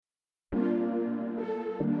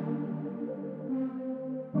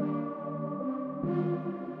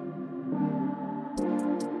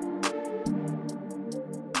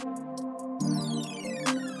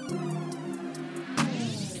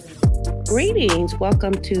Greetings.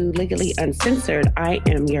 Welcome to Legally Uncensored. I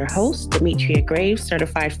am your host, Demetria Graves,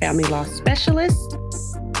 certified family law specialist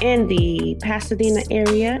in the Pasadena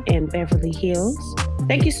area and Beverly Hills.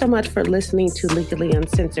 Thank you so much for listening to Legally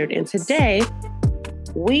Uncensored. And today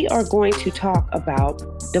we are going to talk about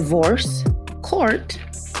divorce, court,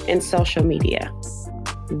 and social media.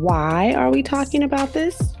 Why are we talking about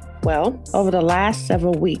this? Well, over the last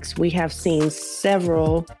several weeks, we have seen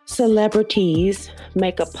several celebrities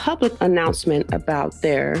make a public announcement about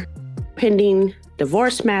their pending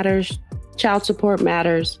divorce matters, child support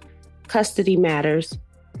matters, custody matters.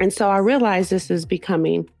 And so I realize this is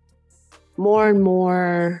becoming more and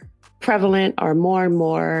more prevalent or more and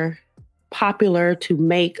more popular to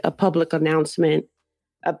make a public announcement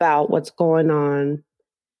about what's going on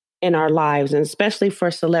in our lives. And especially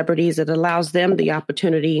for celebrities, it allows them the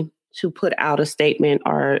opportunity to put out a statement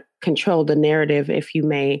or control the narrative, if you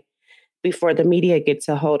may, before the media gets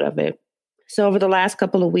a hold of it. So over the last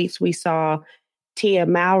couple of weeks, we saw Tia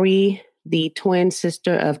Mowry, the twin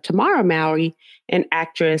sister of Tamara Mowry, an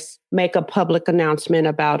actress, make a public announcement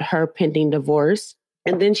about her pending divorce.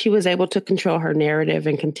 And then she was able to control her narrative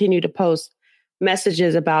and continue to post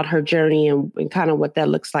messages about her journey and kind of what that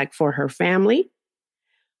looks like for her family.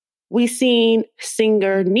 We've seen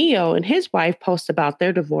singer Ne-Yo and his wife post about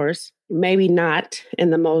their divorce, maybe not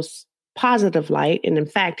in the most positive light. And in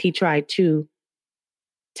fact, he tried to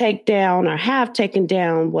take down or have taken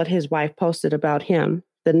down what his wife posted about him,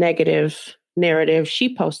 the negative narrative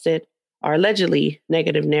she posted, or allegedly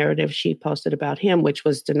negative narrative she posted about him, which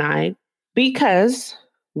was denied because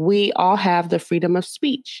we all have the freedom of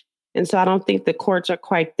speech. And so I don't think the courts are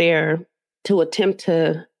quite there to attempt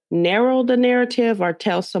to narrow the narrative or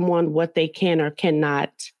tell someone what they can or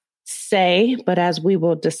cannot say. But as we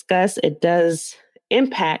will discuss, it does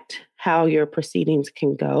impact how your proceedings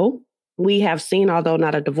can go. We have seen, although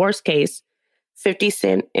not a divorce case, 50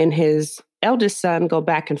 Cent and his eldest son go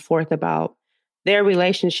back and forth about their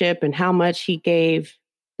relationship and how much he gave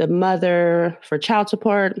the mother for child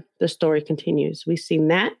support. The story continues. We've seen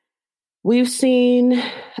that. We've seen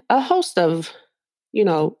a host of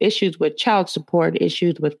issues with child support,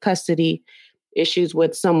 issues with custody, issues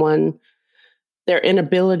with someone, their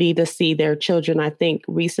inability to see their children. I think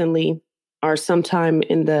recently or sometime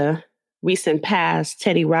in the recent past,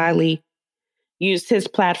 Teddy Riley used his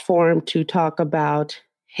platform to talk about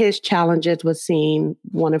his challenges with seeing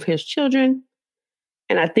one of his children.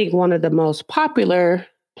 And I think one of the most popular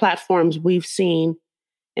platforms we've seen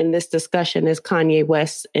in this discussion is Kanye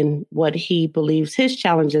West and what he believes his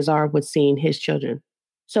challenges are with seeing his children.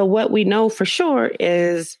 So what we know for sure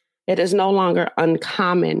is it is no longer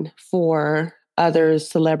uncommon for others,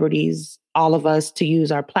 celebrities, all of us to use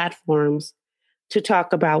our platforms to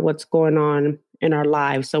talk about what's going on in our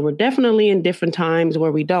lives. So we're definitely in different times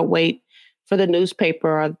where we don't wait for the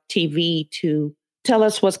newspaper or TV to tell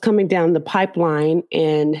us what's coming down the pipeline,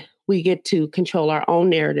 and we get to control our own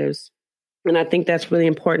narratives. And I think that's really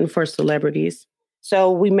important for celebrities.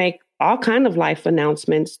 So we make all kinds of life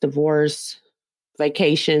announcements, divorce,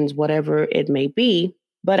 vacations, whatever it may be.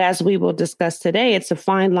 But as we will discuss today, it's a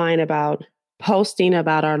fine line about posting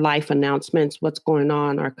about our life announcements, what's going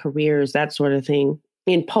on, our careers, that sort of thing,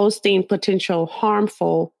 in posting potential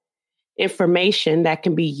harmful information that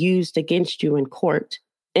can be used against you in court.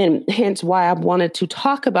 And hence why I wanted to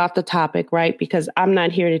talk about the topic, right? Because I'm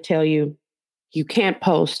not here to tell you you can't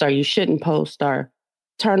post or you shouldn't post or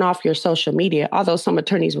turn off your social media, although some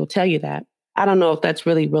attorneys will tell you that. I don't know if that's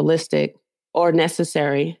really realistic or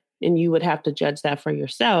necessary, and you would have to judge that for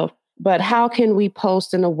yourself. But how can we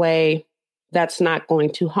post in a way that's not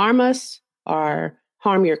going to harm us or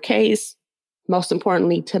harm your case? Most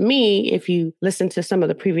importantly to me, if you listen to some of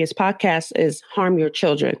the previous podcasts, is harm your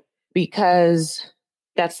children, because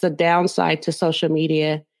that's the downside to social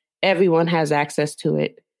media. Everyone has access to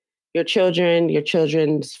it. Your children, your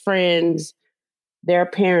children's friends, their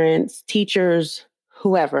parents, teachers,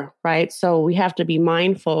 whoever, right? So we have to be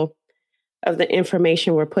mindful of the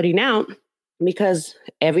information we're putting out because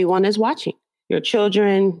everyone is watching. Your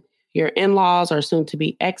children, your in-laws or soon to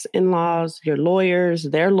be ex-in-laws, your lawyers,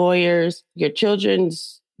 their lawyers, your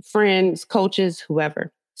children's friends, coaches,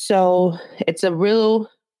 whoever. So it's a real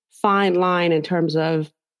fine line in terms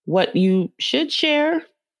of what you should share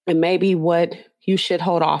and maybe what you should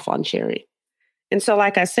hold off on sharing. And so,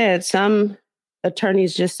 like I said, some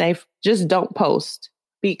attorneys just say, just don't post,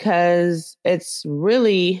 because it's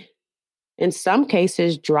really, in some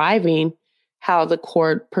cases, driving how the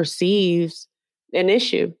court perceives an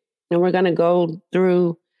issue. And we're going to go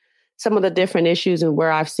through some of the different issues and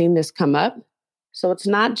where I've seen this come up. So it's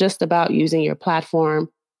not just about using your platform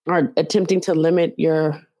or attempting to limit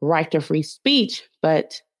your right to free speech,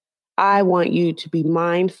 but I want you to be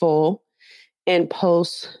mindful and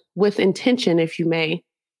post with intention, if you may,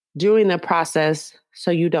 during the process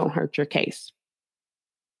so you don't hurt your case.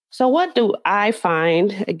 So what do I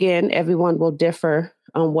find? Again, everyone will differ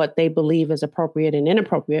on what they believe is appropriate and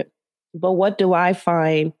inappropriate, but what do I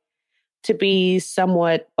find to be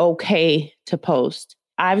somewhat okay to post?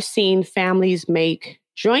 I've seen families make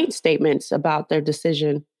joint statements about their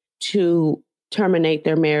decision to terminate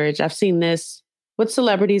their marriage. I've seen this with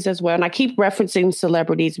celebrities as well. And I keep referencing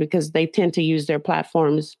celebrities because they tend to use their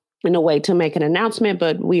platforms in a way to make an announcement,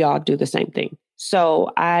 but we all do the same thing.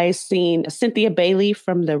 So I seen Cynthia Bailey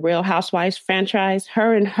from the Real Housewives franchise.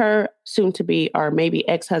 Her and her soon to be, or maybe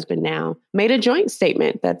ex-husband now, made a joint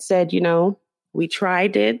statement that said, we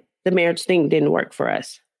tried it. The marriage thing didn't work for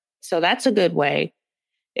us. So that's a good way.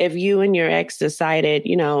 If you and your ex decided,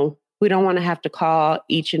 we don't want to have to call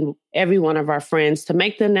each and every one of our friends to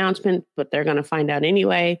make the announcement, but they're going to find out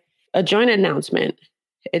anyway. A joint announcement,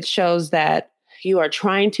 it shows that you are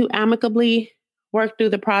trying to amicably work through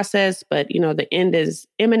the process, but, the end is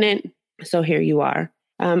imminent. So here you are.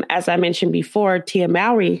 As I mentioned before, Tia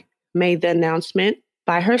Mowry made the announcement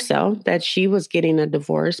by herself that she was getting a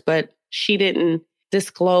divorce, but she didn't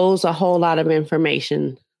disclose a whole lot of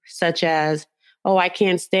information, such as, oh, I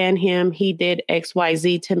can't stand him. He did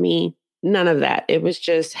XYZ to me. None of that. It was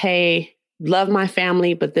just, hey, love my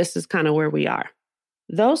family, but this is kind of where we are.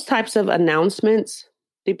 Those types of announcements,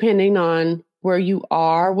 depending on where you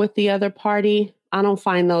are with the other party, I don't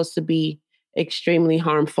find those to be extremely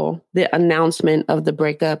harmful. The announcement of the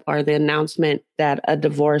breakup or the announcement that a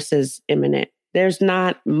divorce is imminent. There's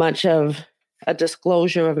not much of a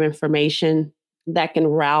disclosure of information that can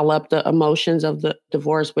rile up the emotions of the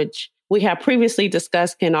divorce, which we have previously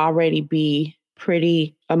discussed can already be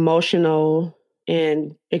pretty emotional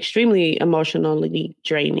and extremely emotionally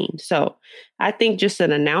draining. So I think just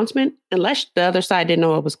an announcement, unless the other side didn't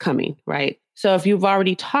know it was coming, right? So if you've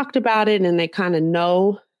already talked about it and they kind of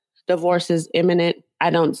know divorce is imminent, I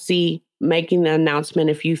don't see making the announcement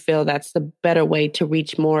if you feel that's the better way to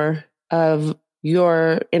reach more of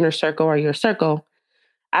your inner circle or your circle.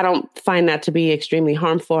 I don't find that to be extremely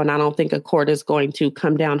harmful, and I don't think a court is going to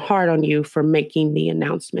come down hard on you for making the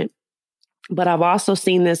announcement. But I've also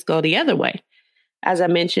seen this go the other way. As I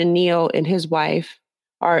mentioned, Neil and his wife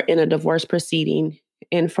are in a divorce proceeding.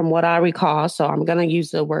 And from what I recall, so I'm going to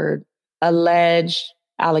use the word alleged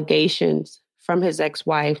allegations from his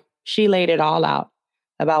ex-wife, she laid it all out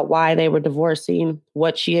about why they were divorcing,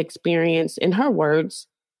 what she experienced. In her words,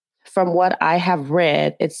 from what I have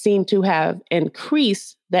read, it seemed to have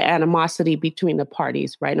increased the animosity between the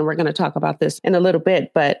parties, right? And we're going to talk about this in a little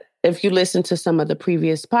bit. But if you listen to some of the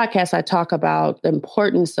previous podcasts, I talk about the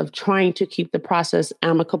importance of trying to keep the process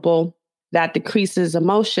amicable. That decreases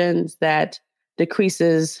emotions, that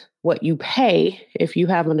decreases what you pay if you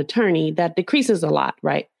have an attorney, that decreases a lot,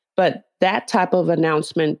 right? But that type of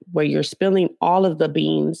announcement where you're spilling all of the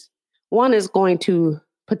beans, one is going to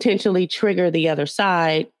potentially trigger the other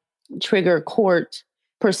side, trigger court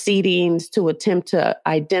proceedings to attempt to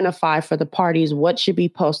identify for the parties what should be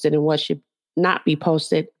posted and what should not be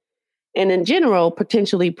posted. And in general,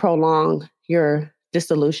 potentially prolong your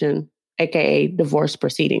dissolution, aka divorce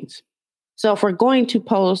proceedings. So if we're going to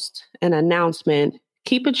post an announcement,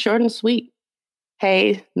 keep it short and sweet.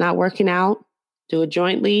 Hey, not working out, do it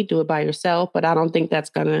jointly, do it by yourself, but I don't think that's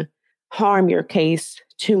going to harm your case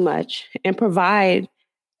too much, and provide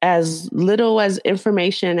as little as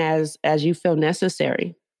information as you feel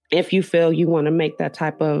necessary. If you feel you want to make that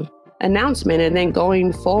type of announcement, and then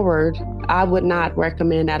going forward, I would not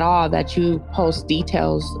recommend at all that you post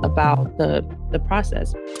details about the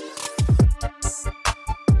process.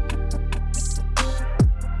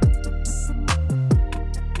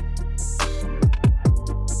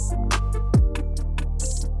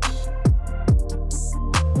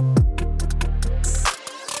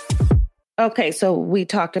 Okay, so we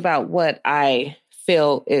talked about what I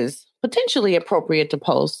feel is potentially appropriate to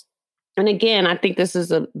post. And again, I think this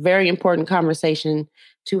is a very important conversation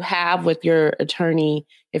to have with your attorney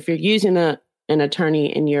if you're using an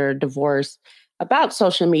attorney in your divorce about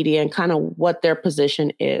social media and kind of what their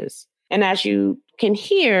position is. And as you can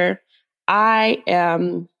hear, I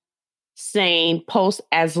am saying post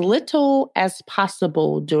as little as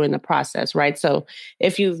possible during the process, right? So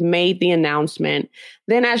if you've made the announcement,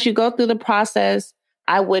 then as you go through the process,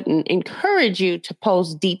 I wouldn't encourage you to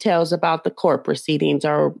post details about the court proceedings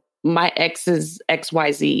or my ex's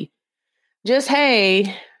XYZ. Just,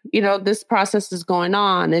 hey, this process is going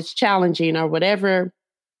on, it's challenging, or whatever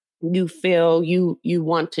you feel you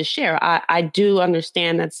want to share. I do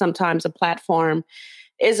understand that sometimes a platform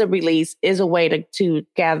is a release, is a way to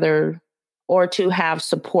gather or to have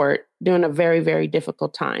support during a very, very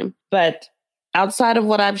difficult time. But outside of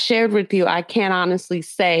what I've shared with you, I can't honestly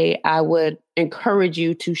say I would encourage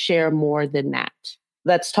you to share more than that.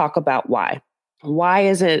 Let's talk about why. Why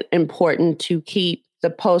is it important to keep the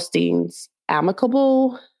postings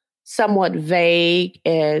amicable, somewhat vague,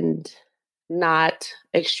 and not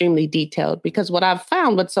extremely detailed? Because what I've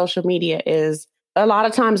found with social media is a lot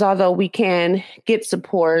of times, although we can get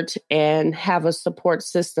support and have a support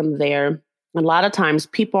system there, a lot of times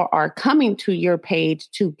people are coming to your page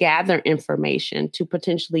to gather information to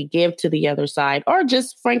potentially give to the other side, or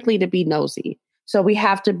just frankly to be nosy. So we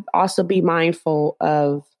have to also be mindful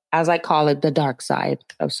of, as I call it, the dark side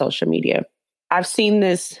of social media. I've seen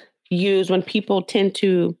this used when people tend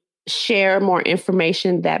to share more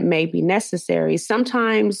information that may be necessary.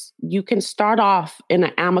 Sometimes you can start off in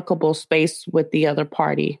an amicable space with the other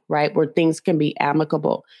party, right? Where things can be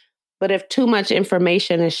amicable. But if too much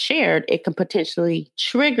information is shared, it can potentially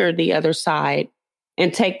trigger the other side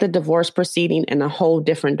and take the divorce proceeding in a whole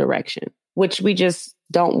different direction, which we just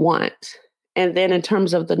don't want. And then in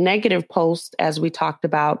terms of the negative post, as we talked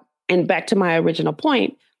about, and back to my original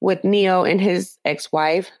point with Neo and his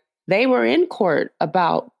ex-wife, they were in court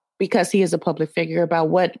about, because he is a public figure, about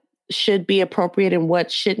what should be appropriate and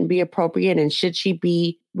what shouldn't be appropriate. And should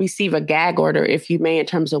she receive a gag order, if you may, in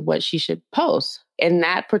terms of what she should post. And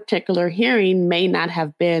that particular hearing may not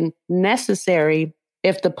have been necessary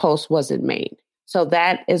if the post wasn't made. So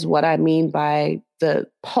that is what I mean by the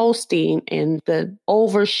posting, and the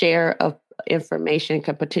overshare of information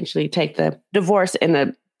can potentially take the divorce in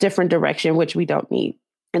a different direction, which we don't need.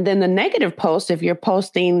 And then the negative post, if you're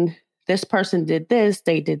posting, this person did this,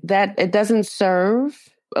 they did that, it doesn't serve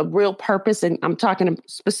a real purpose. And I'm talking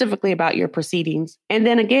specifically about your proceedings. And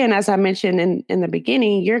then again, as I mentioned in the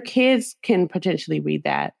beginning, your kids can potentially read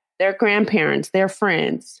that, their grandparents, their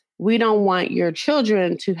friends. We don't want your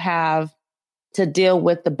children to have to deal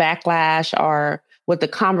with the backlash or with the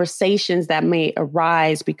conversations that may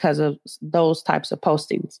arise because of those types of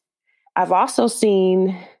postings. I've also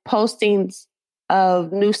seen postings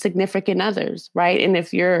of new significant others, right? And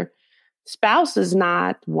if your spouse is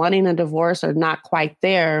not wanting a divorce or not quite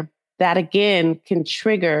there, that again can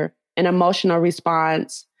trigger an emotional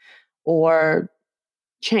response or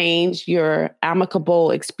change your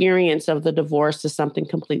amicable experience of the divorce to something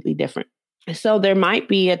completely different. So there might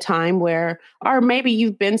be a time where, or maybe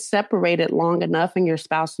you've been separated long enough and your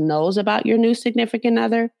spouse knows about your new significant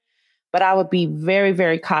other, but I would be very,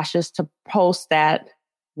 very cautious to post that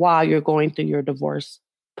while you're going through your divorce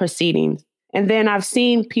proceedings. And then I've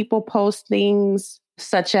seen people post things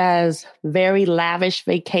such as very lavish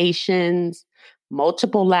vacations,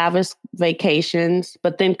 multiple lavish vacations,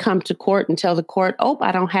 but then come to court and tell the court, oh,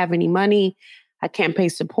 I don't have any money, I can't pay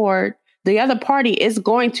support. The other party is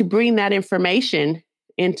going to bring that information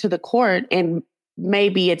into the court, and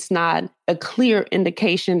maybe it's not a clear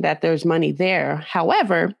indication that there's money there.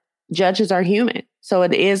 However, judges are human. So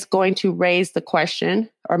it is going to raise the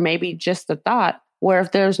question, or maybe just the thought, where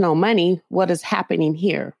if there's no money, what is happening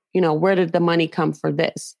here? You know, where did the money come for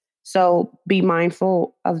this? So be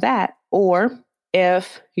mindful of that. Or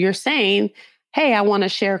if you're saying, hey, I want to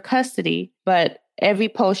share custody, but every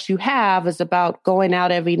post you have is about going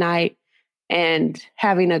out every night and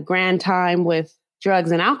having a grand time with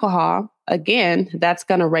drugs and alcohol, again, that's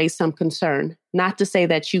going to raise some concern. Not to say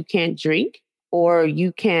that you can't drink or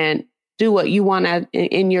you can't do what you want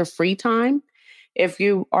in your free time. If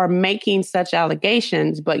you are making such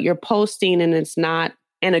allegations, but you're posting and it's not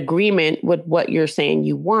an agreement with what you're saying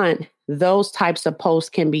you want, those types of posts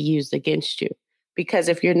can be used against you. Because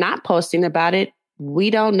if you're not posting about it, we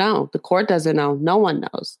don't know. The court doesn't know. No one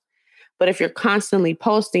knows. But if you're constantly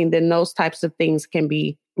posting, then those types of things can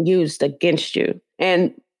be used against you.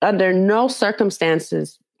 And under no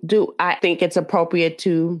circumstances do I think it's appropriate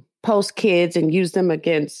to post kids and use them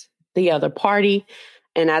against the other party.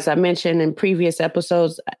 And as I mentioned in previous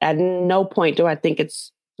episodes, at no point do I think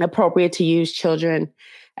it's appropriate to use children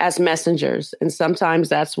as messengers. And sometimes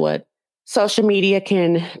that's what social media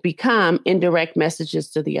can become, indirect messages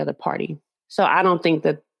to the other party. So I don't think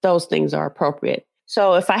that those things are appropriate.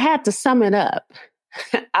 So if I had to sum it up,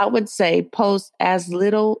 I would say post as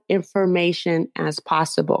little information as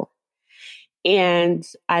possible. And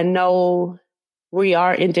I know we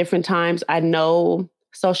are in different times. I know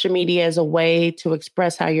social media is a way to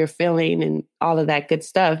express how you're feeling and all of that good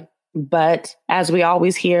stuff. But as we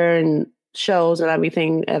always hear in shows and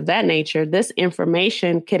everything of that nature, this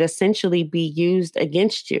information could essentially be used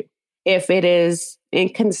against you if it is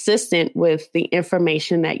inconsistent with the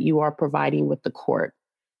information that you are providing with the court.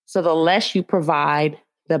 So the less you provide,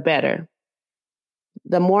 the better.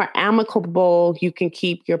 The more amicable you can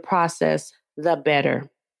keep your process, the better.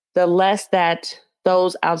 The less that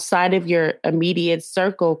those outside of your immediate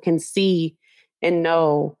circle can see and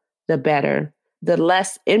know, the better. The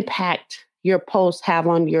less impact your posts have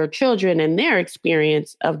on your children and their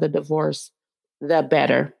experience of the divorce, the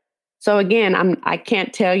better. So again, I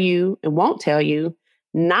can't tell you and won't tell you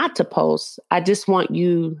not to post. I just want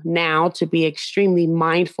you now to be extremely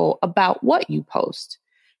mindful about what you post,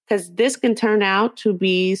 because this can turn out to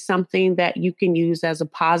be something that you can use as a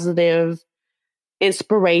positive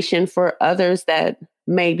inspiration for others that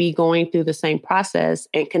may be going through the same process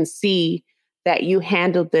and can see that you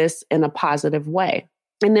handled this in a positive way.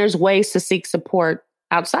 And there's ways to seek support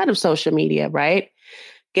outside of social media, right?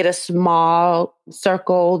 Get a small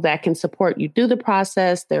circle that can support you through the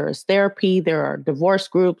process. There is therapy, there are divorce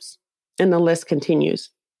groups, and the list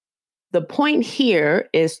continues. The point here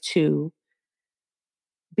is to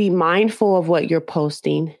be mindful of what you're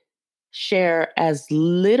posting, share as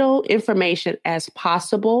little information as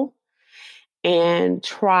possible, and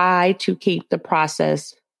try to keep the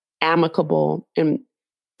process amicable, and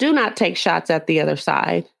do not take shots at the other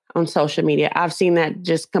side on social media. I've seen that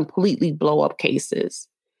just completely blow up cases.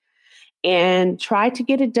 And try to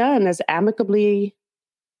get it done as amicably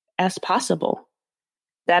as possible.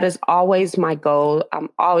 That is always my goal. I'm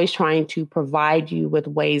always trying to provide you with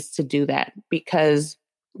ways to do that, because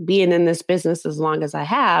being in this business as long as I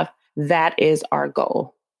have, that is our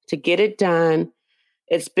goal, to get it done.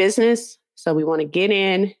 It's business, so we want to get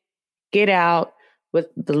in, get out with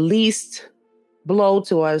the least blow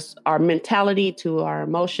to us, our mentality, to our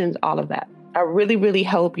emotions, all of that. I really, really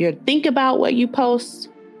hope you think about what you post.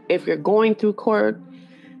 If you're going through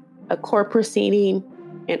a court proceeding,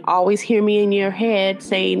 and always hear me in your head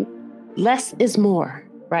saying, less is more,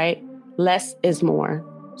 right? Less is more.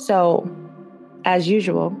 So, as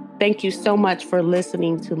usual, thank you so much for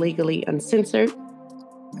listening to Legally Uncensored.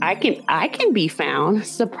 I can be found,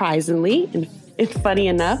 surprisingly and funny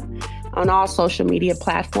enough, on all social media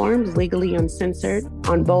platforms, Legally Uncensored,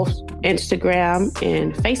 on both Instagram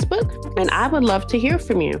and Facebook. And I would love to hear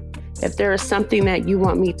from you. If there is something that you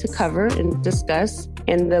want me to cover and discuss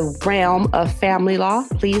in the realm of family law,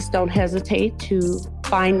 please don't hesitate to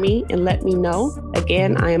find me and let me know.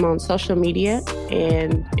 Again, I am on social media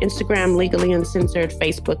and Instagram, Legally Uncensored,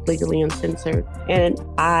 Facebook, Legally Uncensored, and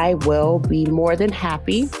I will be more than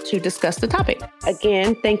happy to discuss the topic.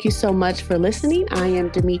 Again, thank you so much for listening. I am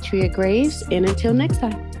Demetria Graves, and until next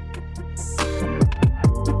time.